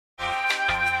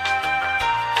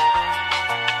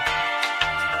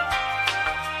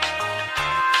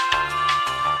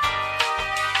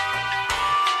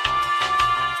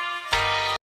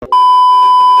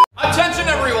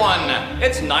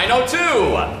902.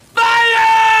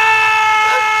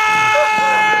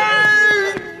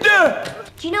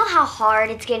 Do you know how hard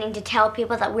it's getting to tell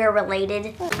people that we're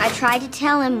related? I tried to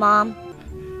tell him, Mom.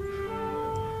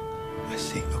 I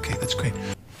see. Okay, that's great.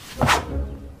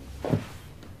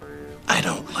 I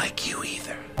don't like you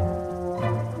either.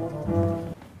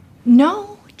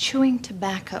 No chewing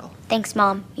tobacco. Thanks,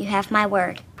 Mom. You have my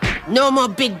word. No more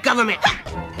big government.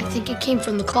 I think it came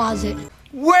from the closet.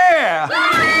 Where?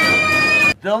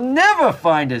 They'll never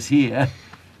find us here.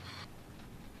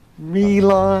 Me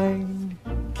line,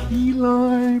 key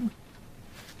lime,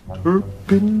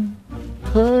 turpentine.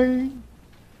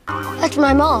 That's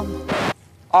my mom.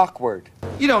 Awkward.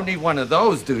 You don't need one of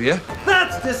those, do you?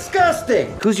 That's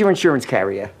disgusting! Who's your insurance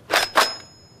carrier?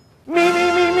 Me,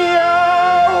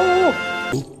 meow!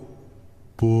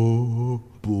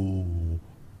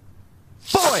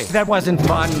 Boy, that wasn't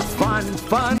fun.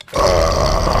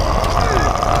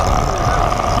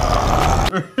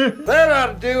 That ought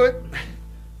to do it.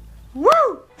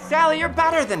 Woo! Sally, you're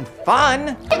better than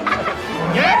fun.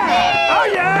 Yeah! Oh,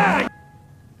 yeah!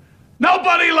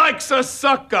 Nobody likes a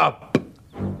suck-up.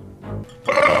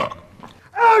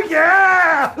 Oh,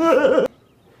 yeah!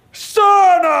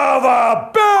 Son of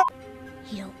a bitch!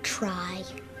 You don't try,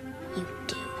 you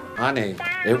do. Honey,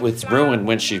 it was ruined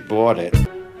when she bought it.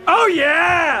 Oh,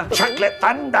 yeah! Chocolate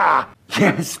thunder!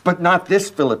 Yes, but not this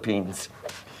Philippines.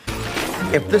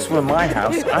 If this were my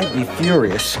house, I'd be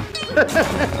furious.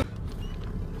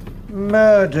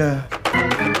 Murder.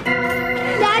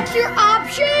 That's your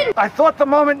option? I thought the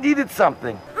moment needed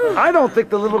something. I don't think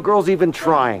the little girl's even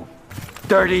trying.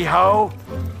 Dirty hoe.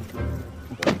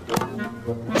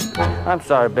 I'm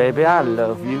sorry, baby. I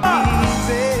love you.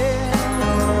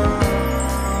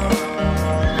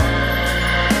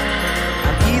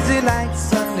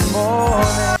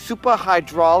 Super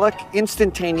hydraulic,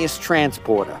 instantaneous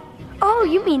transporter. Oh,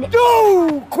 you mean...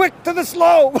 No! Quick to the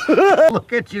slow!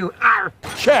 Look at you. Arr.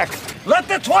 Check. Let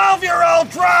the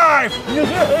 12-year-old drive!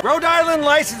 Rhode Island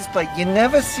license plate. You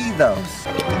never see those.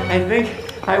 I think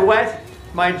I wet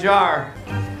my jar.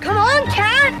 Come on,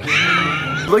 cat!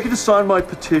 Would you like you to sign my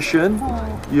petition?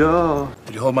 Yeah.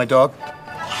 Did you hold my dog?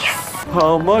 Yes.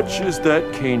 How much is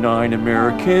that canine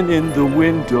American in the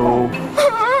window?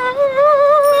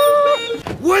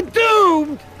 We're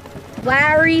doomed!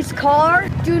 Larry's car?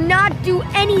 Do not do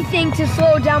anything to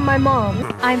slow down my mom.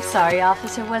 I'm sorry,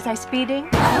 officer. Was I speeding?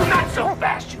 Not so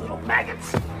fast, you little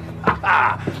maggots.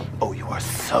 Oh, you are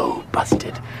so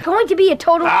busted. Going to be a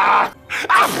total...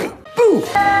 Boo!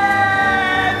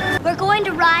 We're going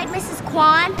to ride, Mrs.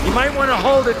 Kwan. You might want to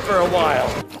hold it for a while.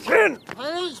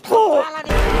 Pull.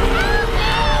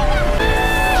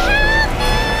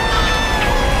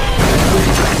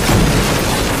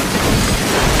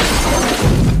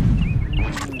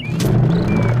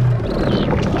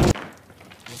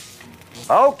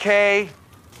 Okay,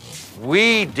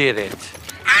 we did it.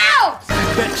 Ow!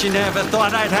 Bet you never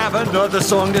thought I'd have another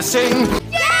song to sing.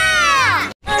 Yeah!